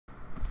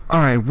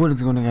Alright, what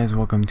is going on, guys?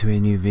 Welcome to a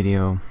new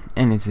video.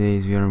 And in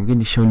today's video I'm going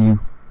to show you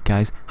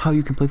guys how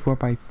you can play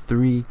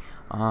 4x3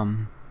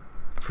 on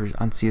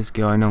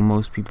CSGO. I know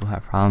most people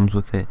have problems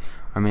with it,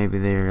 or maybe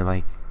they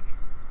have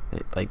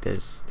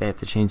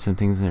to change some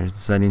things in their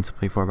settings to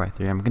play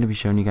 4x3. I'm going to be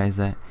showing you guys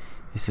that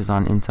this is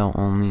on Intel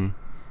only,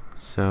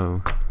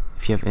 so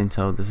if you have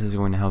Intel, this is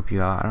going to help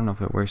you out. I don't know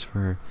if it works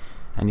for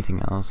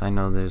anything else. I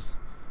know there's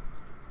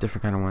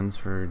different kind of ones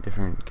for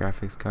different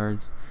graphics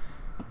cards,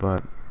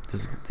 but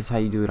this is how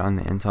you do it on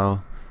the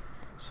Intel.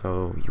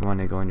 So you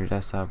want to go on your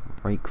desktop,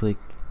 right click,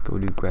 go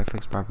to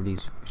graphics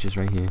properties, which is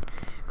right here,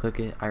 click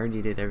it. I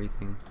already did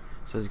everything,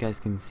 so as you guys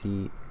can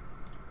see,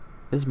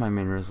 this is my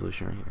main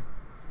resolution right here.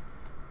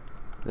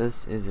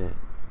 This is it.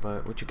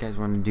 But what you guys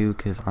want to do,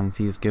 because on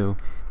CSGO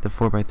the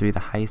 4x3, the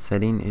highest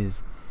setting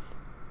is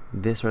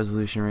this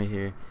resolution right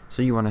here,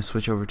 so you want to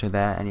switch over to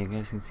that, and you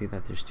guys can see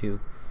that there's two.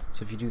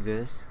 So if you do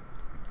this,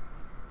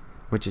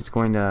 which is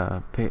going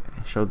to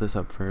show this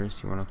up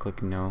first, you want to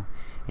click no,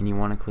 and you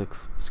want to click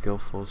skill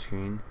full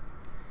screen,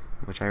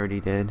 which I already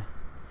did.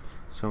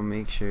 So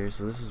make sure,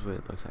 so this is what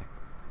it looks like.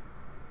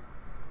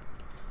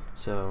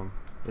 So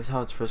this is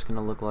how it's first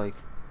gonna look like.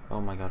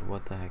 Oh my god,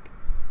 what the heck,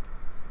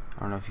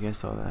 I don't know if you guys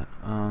saw that.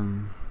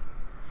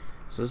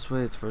 So this is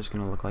what it's first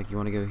gonna look like. You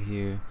want to go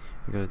here,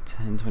 you go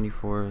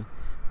 1024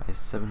 by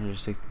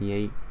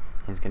 768, and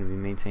it's gonna be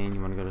maintained.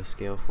 You want to go to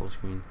scale full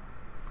screen,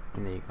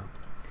 and there you go.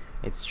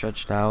 It's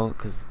stretched out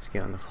because it's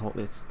scaling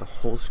it's the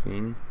whole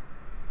screen.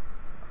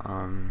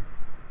 I'm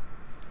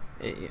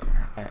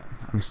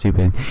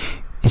stupid.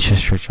 It's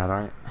just stretched out.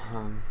 Alright.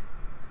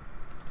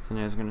 So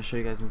now I'm gonna show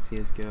you guys in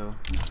CSGO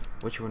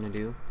what you want to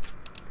do.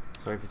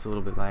 Sorry if it's a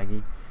little bit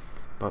laggy,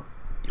 but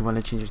you want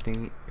to change your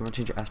thing. You want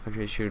to change your aspect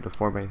ratio to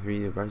 4x3,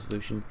 the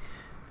resolution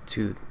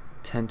to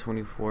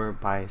 1024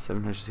 by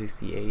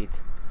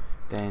 768.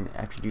 Then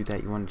after you do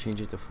that, you want to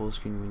change it to full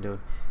screen window.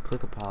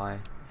 Click apply,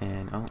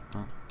 and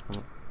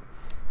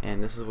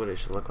and this is what it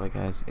should look like,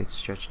 guys. It's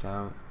stretched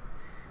out,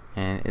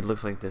 and it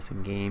looks like this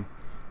in game.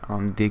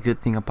 The good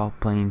thing about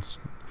playing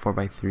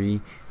 4x3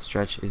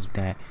 stretch is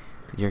that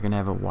you're gonna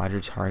have a wider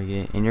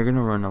target, and you're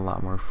gonna run a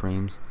lot more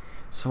frames.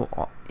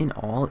 So in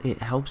all,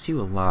 it helps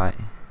you a lot.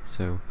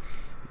 So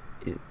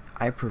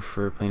I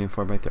prefer playing in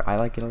 4x3. I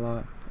like it a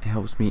lot. It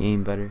helps me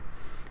aim better.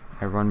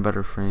 I run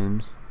better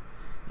frames,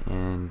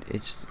 and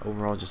it's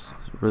overall just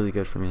really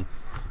good for me.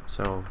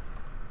 So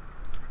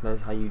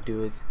that's how you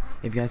do it.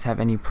 If you guys have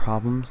any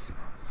problems,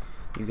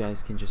 you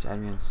guys can just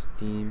add me on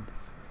Steam.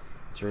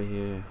 It's right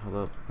here. Hold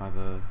up, my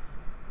bad.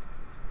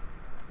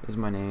 This is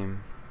my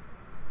name.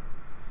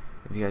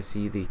 If you guys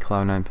see the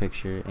Cloud9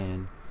 picture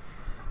and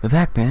the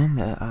backband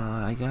that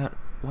I got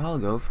a while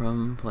ago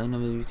from playing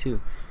WW2.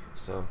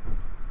 So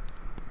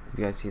if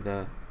you guys see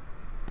that,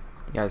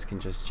 you guys can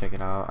just check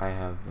it out. I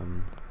have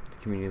the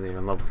community leader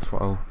on level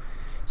 12,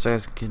 so you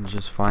guys can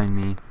just find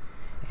me,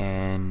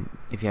 and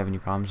if you have any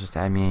problems, just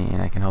add me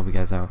and I can help you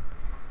guys out.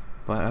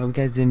 But I hope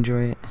you guys did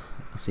enjoy it.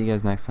 I'll see you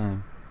guys next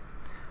time.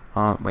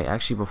 Wait,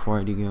 actually, before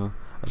I do go,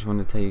 I just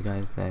wanted to tell you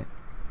guys that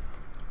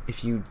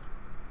if you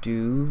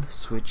do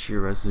switch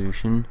your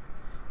resolution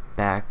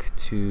back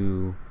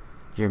to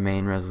your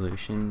main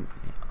resolution,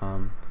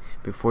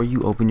 before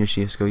you open your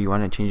CSGO, you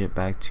want to change it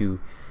back to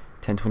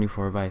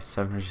 1024 by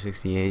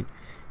 768,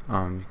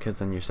 because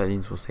then your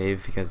settings will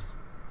save. Because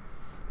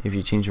if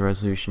you change your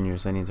resolution, your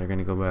settings are going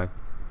to go back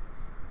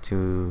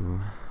to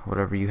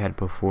whatever you had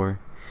before.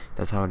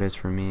 That's how it is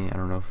for me. I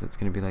don't know if it's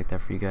gonna be like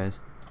that for you guys,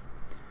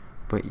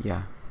 but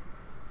yeah,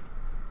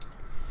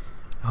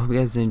 I hope you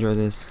guys enjoy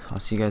this. I'll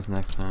see you guys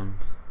next time.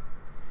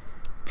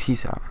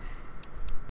 Peace out.